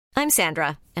I'm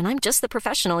Sandra, and I'm just the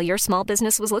professional your small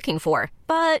business was looking for.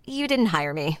 But you didn't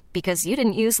hire me because you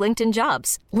didn't use LinkedIn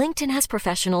Jobs. LinkedIn has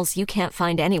professionals you can't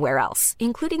find anywhere else,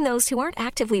 including those who aren't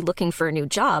actively looking for a new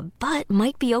job, but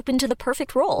might be open to the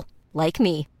perfect role, like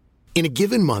me. In a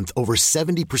given month, over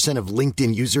 70% of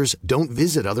LinkedIn users don't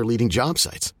visit other leading job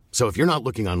sites. So if you're not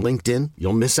looking on LinkedIn,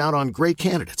 you'll miss out on great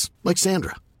candidates like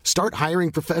Sandra. Start hiring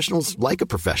professionals like a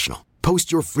professional.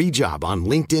 Post your free job on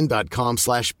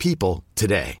linkedin.com/people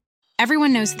today.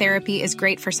 Everyone knows therapy is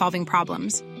great for solving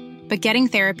problems, but getting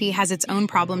therapy has its own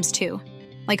problems too,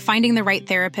 like finding the right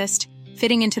therapist,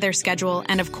 fitting into their schedule,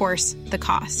 and of course, the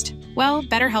cost. Well,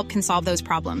 BetterHelp can solve those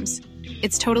problems.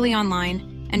 It's totally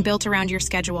online and built around your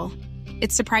schedule.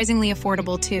 It's surprisingly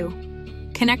affordable too.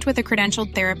 Connect with a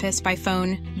credentialed therapist by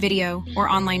phone, video, or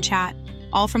online chat,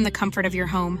 all from the comfort of your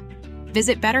home.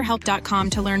 Visit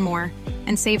BetterHelp.com to learn more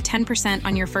and save 10%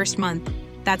 on your first month.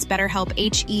 That's BetterHelp,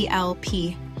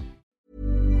 H-E-L-P.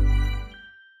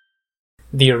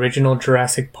 The original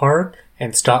Jurassic Park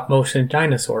and stop-motion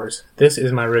dinosaurs. This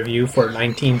is my review for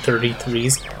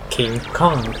 1933's King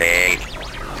Kong.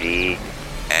 A-D-N.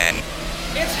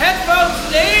 It's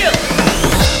Headphones Neil!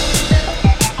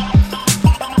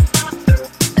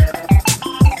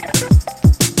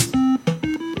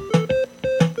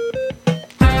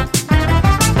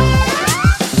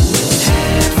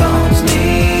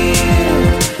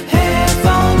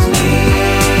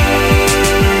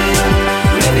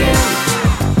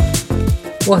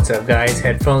 What's up guys,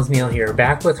 Headphones Neil here,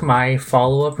 back with my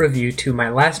follow-up review to my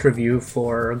last review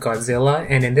for Godzilla,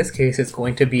 and in this case it's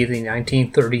going to be the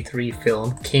 1933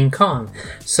 film King Kong.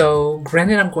 So,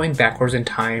 granted I'm going backwards in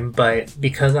time, but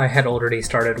because I had already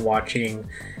started watching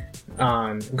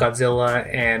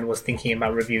Godzilla and was thinking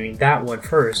about reviewing that one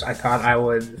first, I thought I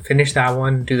would finish that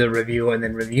one, do the review, and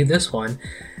then review this one.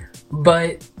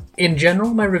 But in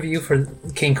general, my review for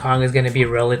King Kong is going to be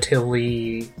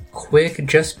relatively quick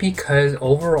just because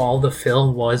overall the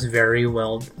film was very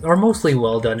well, or mostly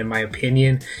well done in my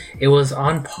opinion. It was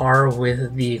on par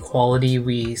with the quality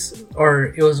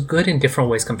it was good in different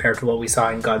ways compared to what we saw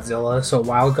in Godzilla. So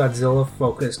while Godzilla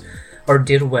focused or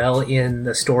did well in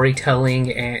the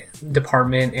storytelling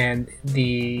department and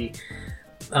the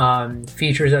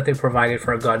features that they provided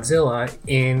for Godzilla,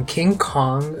 in King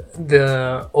Kong,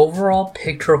 the overall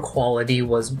picture quality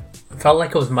felt like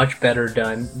it was much better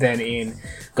done than in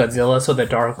Godzilla. So the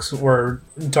darks were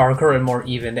darker and more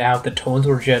evened out. The tones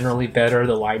were generally better.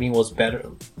 The lighting was better,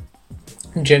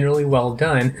 generally well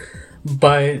done.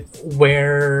 But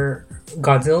where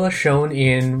Godzilla shone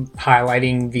in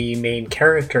highlighting the main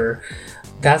character,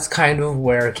 that's kind of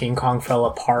where King Kong fell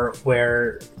apart,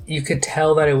 where you could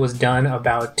tell that it was done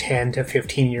about 10 to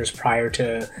 15 years prior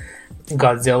to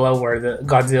Godzilla, where the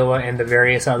Godzilla and the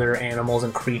various other animals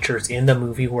and creatures in the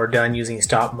movie were done using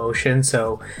stop motion.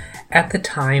 So at the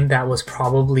time, that was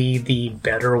probably the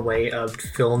better way of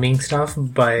filming stuff,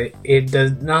 but it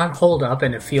does not hold up,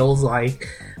 and it feels like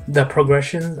the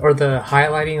progression or the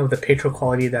highlighting of the picture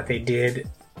quality that they did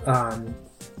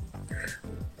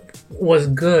was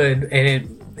good, and it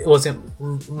wasn't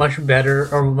much better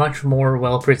or much more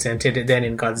well presented than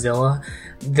in Godzilla.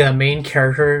 The main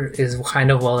character is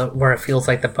kind of where it feels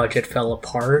like the budget fell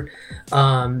apart.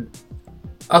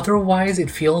 Otherwise, it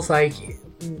feels like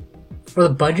for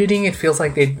the budgeting, it feels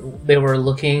like they were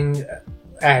looking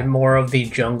at more of the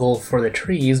jungle for the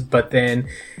trees, but then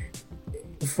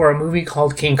for a movie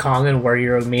called King Kong and where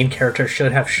your main character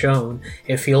should have shown,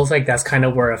 it feels like that's kind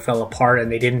of where it fell apart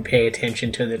and they didn't pay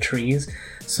attention to the trees.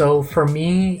 So for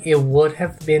me, it would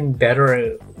have been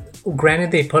better.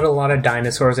 Granted, they put a lot of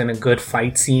dinosaurs in a good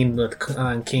fight scene with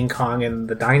King Kong and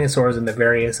the dinosaurs and the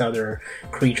various other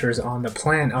creatures on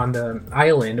the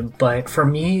island, but for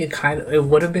me, it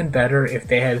would have been better if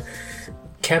they had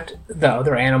kept the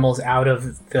other animals out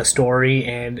of the story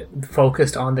and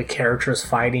focused on the characters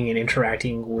fighting and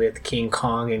interacting with King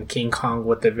Kong and King Kong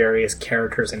with the various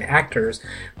characters and actors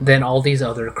than all these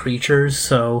other creatures.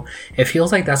 So it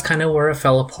feels like that's kind of where it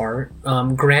fell apart.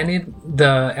 Granted,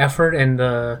 the effort and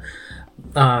the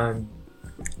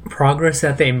progress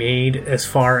that they made as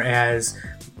far as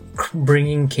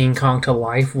bringing King Kong to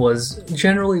life was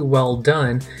generally well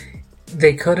done.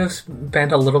 They could have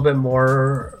spent a little bit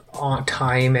more on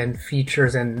time and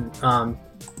features and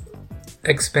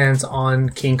expense on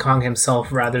King Kong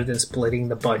himself rather than splitting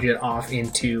the budget off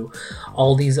into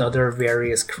all these other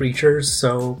various creatures.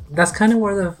 So that's kind of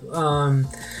where the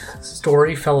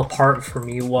story fell apart for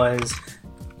me, was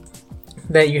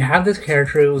that you have this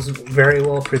character. It was very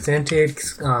well presented.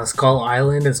 Skull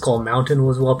Island and Skull Mountain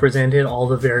was well presented. All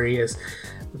the various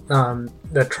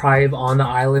the tribe on the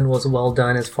island was well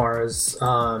done as far as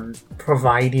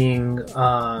providing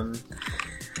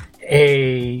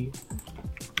a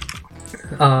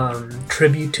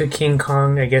tribute to King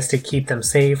Kong, I guess, to keep them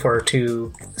safe or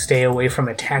to stay away from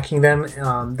attacking them.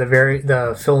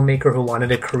 The filmmaker who wanted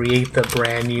to create the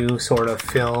brand new sort of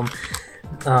film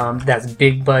that's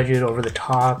big budget, over the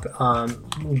top,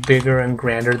 bigger and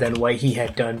grander than what he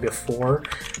had done before.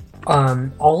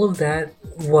 All of that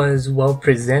was well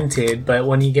presented, but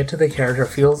when you get to the character, it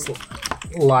feels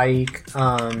like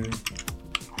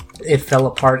it fell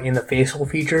apart in the facial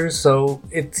features. So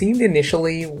it seemed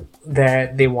initially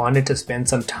that they wanted to spend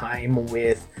some time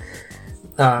with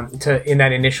in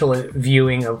that initial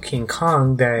viewing of King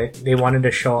Kong, that they wanted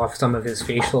to show off some of his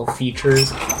facial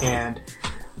features and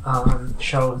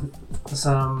show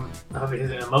some of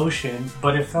his emotion,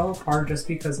 but it fell apart just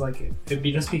because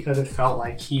it felt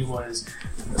like he was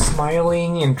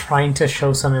smiling and trying to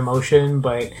show some emotion,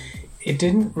 but it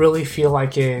didn't really feel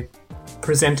like it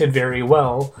presented very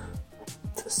well.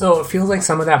 So it feels like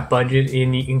some of that budget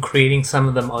in creating some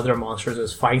of them other monsters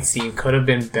as fight scene could have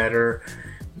been better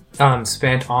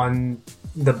spent on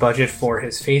the budget for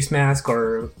his face mask,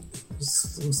 or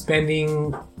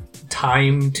spending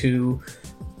time to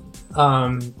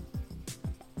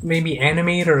maybe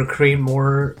animate or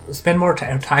spend more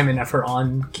time and effort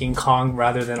on King Kong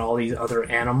rather than all these other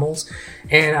animals.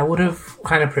 And I would have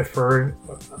kind of preferred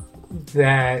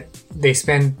that they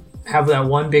have that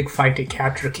one big fight to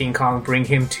capture King Kong, bring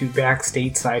him back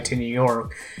stateside to New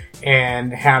York,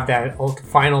 and have that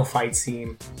final fight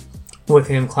scene with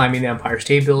him climbing the Empire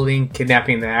State Building,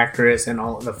 kidnapping the actress, and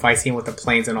all the fight scene with the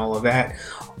planes and all of that.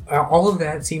 All of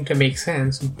that seemed to make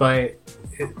sense, but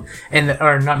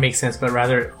not make sense, but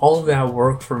rather all of that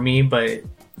worked for me. But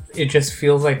it just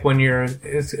feels like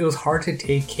it was hard to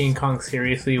take King Kong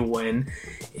seriously when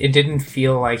it didn't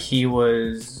feel like he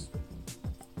was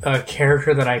a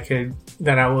character that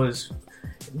I was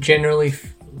generally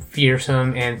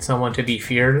fearsome and someone to be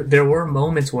feared. There were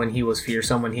moments when he was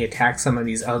fearsome, when he attacked some of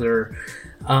these other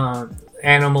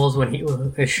animals, when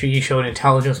he showed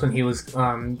intelligence, when he was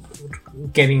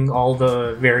getting all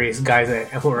the various guys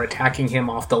who were attacking him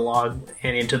off the log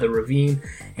and into the ravine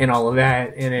and all of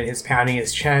that, and then his pounding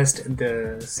his chest,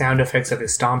 the sound effects of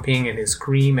his stomping and his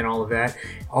scream and all of that.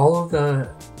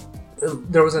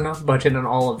 There was enough budget on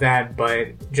all of that,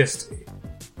 but just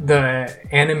the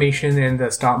animation and the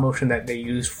stop motion that they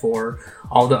used for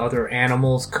all the other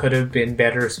animals could have been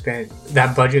better spent.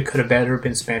 That budget could have better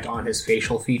been spent on his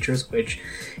facial features, which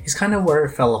is kind of where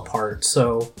it fell apart.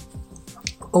 So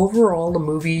overall, the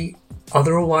movie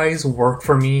otherwise worked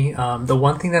for me. The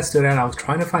one thing that stood out, I was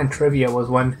trying to find trivia, was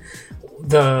when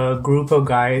the group of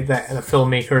guys, the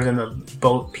filmmakers and the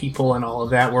boat people and all of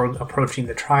that, were approaching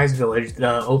the Tribes Village.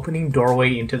 The opening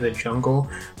doorway into the jungle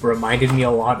reminded me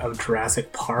a lot of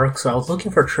Jurassic Park. So I was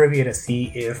looking for trivia to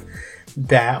see if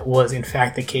that was in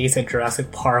fact the case, that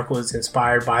Jurassic Park was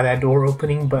inspired by that door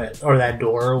opening, or that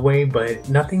doorway, but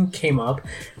nothing came up.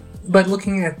 But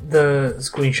looking at the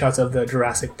screenshots of the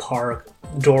Jurassic Park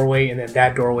doorway and then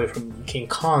that doorway from King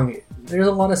Kong, there's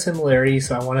a lot of similarities.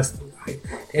 So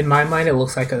in my mind, it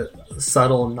looks like a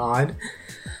subtle nod.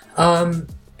 And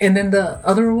then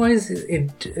otherwise,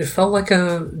 it felt like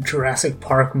a Jurassic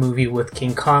Park movie with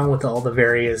King Kong, with all the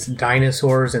various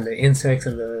dinosaurs and the insects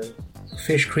and the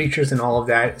fish creatures and all of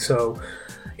that. So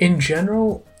in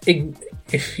general,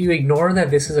 if you ignore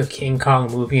that this is a King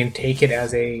Kong movie and take it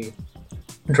as a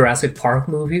Jurassic Park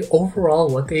movie, overall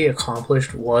what they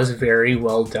accomplished was very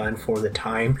well done for the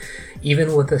time,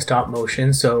 even with the stop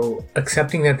motion. So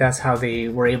accepting that that's how they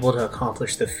were able to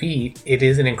accomplish the feat, it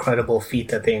is an incredible feat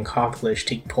that they accomplished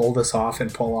to pull this off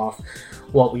and pull off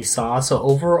what we saw. So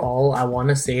overall, I want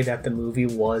to say that the movie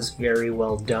was very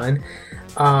well done.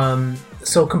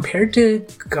 So compared to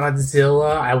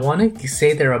Godzilla, I want to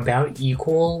say they're about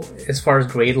equal as far as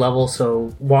grade level.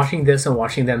 So watching this and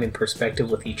watching them in perspective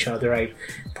with each other, I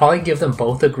probably give them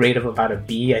both a grade of about a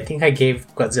B. I think I gave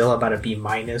Godzilla about a B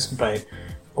minus, but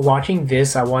watching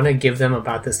this, I want to give them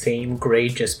about the same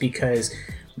grade just because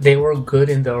they were good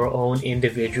in their own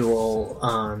individual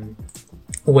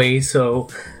ways. So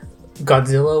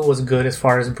Godzilla was good as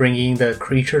far as bringing the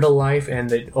creature to life and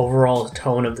the overall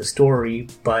tone of the story,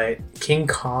 but King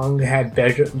Kong had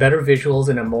better visuals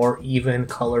and a more even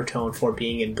color tone for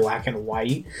being in black and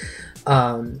white.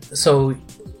 So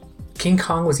King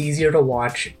Kong was easier to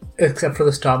watch, except for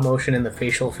the stop motion and the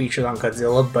facial features on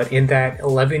Godzilla, but in that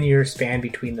 11-year span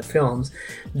between the films,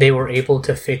 they were able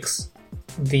to fix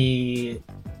the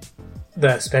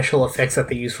special effects that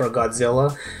they used for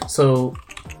Godzilla. So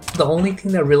the only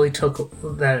thing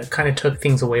that kind of took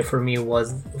things away from me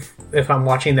was, if I'm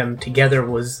watching them together,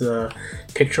 was the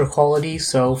picture quality.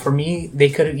 So for me, they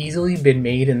could have easily been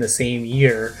made in the same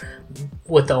year,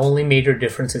 with the only major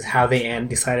difference is how they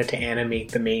decided to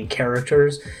animate the main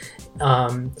characters.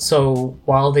 So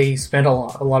while they spent a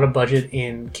lot of budget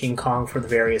in King Kong for the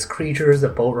various creatures, the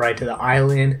boat ride to the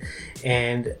island,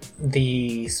 and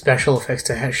the special effects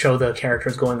to show the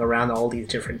characters going around all these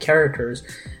different characters,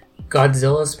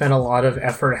 Godzilla spent a lot of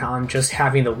effort on just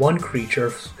having the one creature,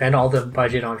 spend all the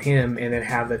budget on him, and then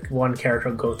have the one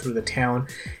character go through the town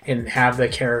and have the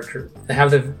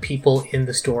people in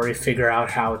the story figure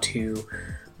out how to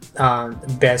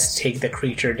best take the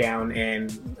creature down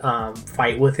and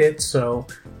fight with it. So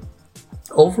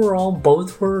overall,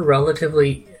 both were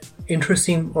relatively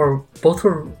interesting, or both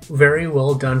were very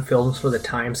well done films for the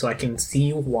time, so I can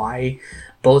see why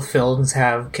both films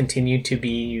have continued to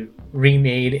be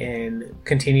remade and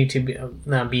continue to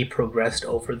be progressed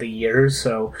over the years.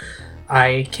 So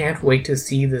I can't wait to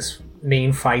see this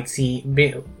main fight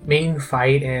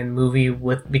and movie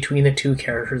between the two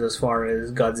characters as far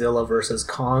as Godzilla versus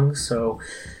Kong. So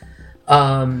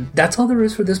that's all there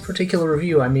is for this particular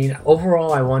review. I mean,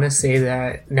 overall, I want to say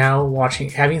that now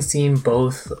having seen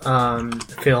both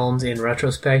films in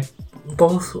retrospect,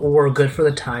 both were good for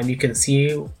the time. You can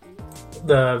see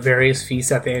the various feats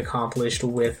that they accomplished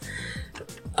with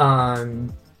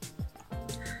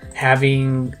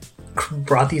having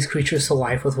brought these creatures to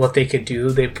life with what they could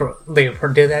do. They did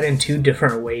that in two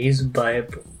different ways, but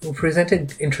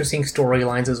presented interesting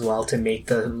storylines as well to make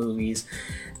the movies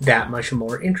that much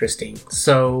more interesting.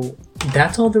 So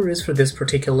that's all there is for this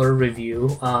particular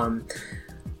review. I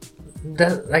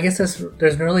guess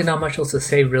there's really not much else to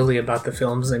say really about the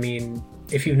films. I mean,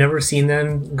 if you've never seen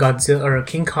them, Godzilla or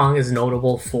King Kong is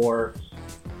notable for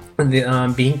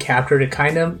being captured.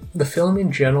 The film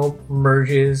in general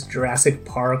merges Jurassic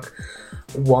Park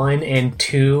 1 and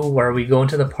 2, where we go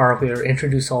into the park, we are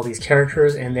introduced to all these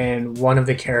characters, and then one of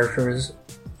the characters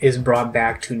is brought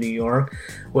back to New York,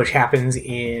 which happens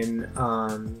in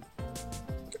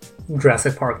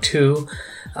Jurassic Park 2.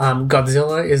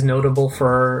 Godzilla is notable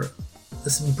for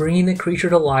bringing the creature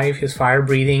to life, his fire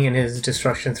breathing, and his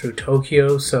destruction through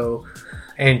Tokyo,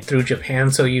 and through Japan.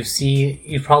 So you've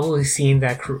probably seen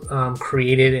that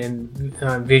created and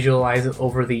visualized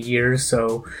over the years.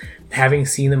 So having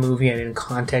seen the movie and in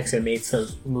context, it makes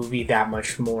the movie that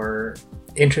much more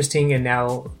interesting. And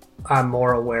now I'm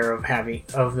more aware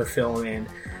of the film and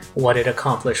what it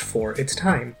accomplished for its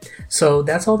time. So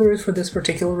that's all there is for this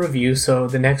particular review. So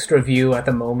the next review at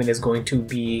the moment is going to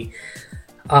be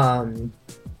for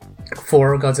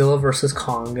Godzilla vs.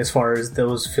 Kong, as far as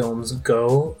those films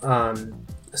go.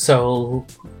 So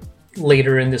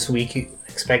later in this week,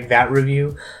 expect that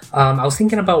review. I was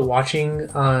thinking about watching,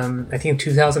 I think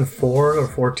 2004 or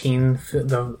 14,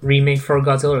 the remake for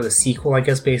Godzilla, or the sequel, I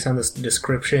guess, based on this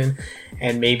description,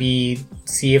 and maybe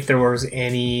see if there was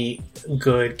any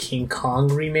good King Kong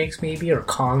remakes, maybe, or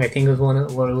Kong, I think was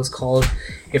what it was called,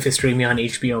 if it's streaming on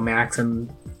HBO Max, and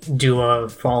do a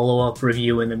follow-up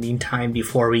review in the meantime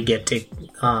before we get to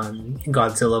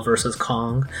Godzilla vs.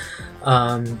 Kong.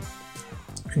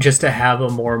 Just to have a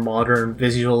more modern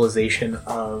visualization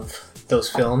of those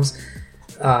films,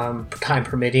 time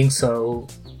permitting. So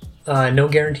no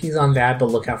guarantees on that, but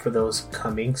look out for those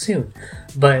coming soon.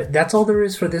 But that's all there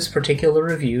is for this particular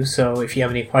review. So if you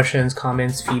have any questions,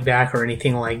 comments, feedback, or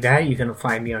anything like that, you can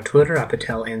find me on Twitter at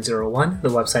PatelN01. The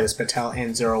website is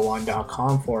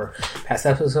pateln01.com for past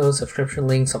episodes, subscription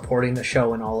links, supporting the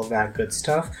show, and all of that good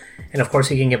stuff. And of course,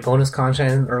 you can get bonus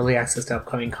content, early access to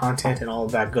upcoming content, and all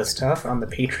of that good stuff on the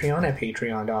Patreon at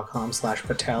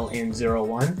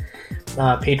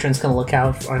patreon.com/PatelN01. Patrons can look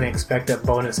out and expect a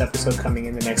bonus episode coming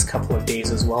in the next couple of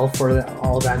days as well for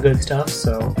all of that good stuff.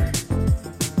 So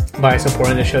by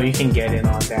supporting the show, you can get in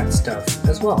on that stuff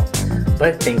as well.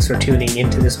 But thanks for tuning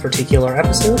into this particular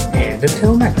episode, and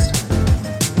until next time.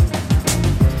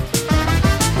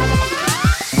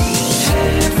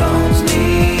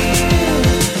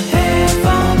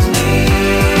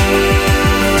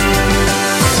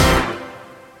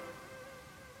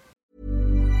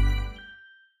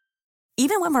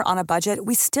 Even when we're on a budget,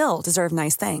 we still deserve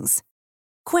nice things.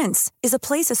 Quince is a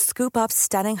place to scoop up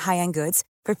stunning high-end goods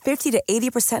for 50 to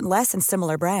 80% less than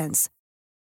similar brands.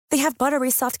 They have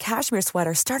buttery soft cashmere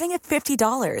sweaters starting at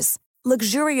 $50,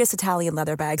 luxurious Italian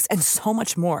leather bags, and so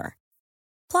much more.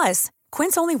 Plus,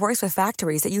 Quince only works with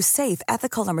factories that use safe,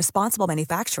 ethical, and responsible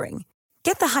manufacturing.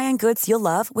 Get the high-end goods you'll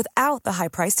love without the high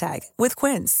price tag with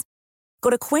Quince. Go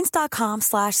to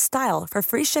quince.com/style for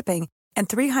free shipping and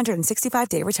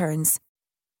 365-day returns.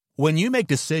 When you make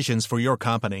decisions for your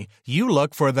company, you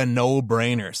look for the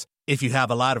no-brainers. If you have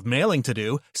a lot of mailing to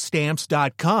do,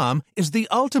 Stamps.com is the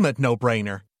ultimate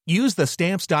no-brainer. Use the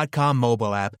Stamps.com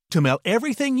mobile app to mail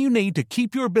everything you need to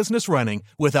keep your business running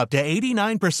with up to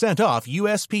 89% off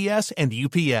USPS and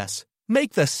UPS.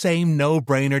 Make the same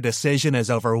no-brainer decision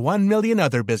as over 1 million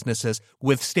other businesses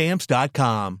with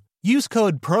Stamps.com. Use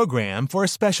code PROGRAM for a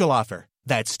special offer.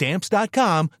 That's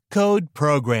Stamps.com, code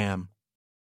PROGRAM.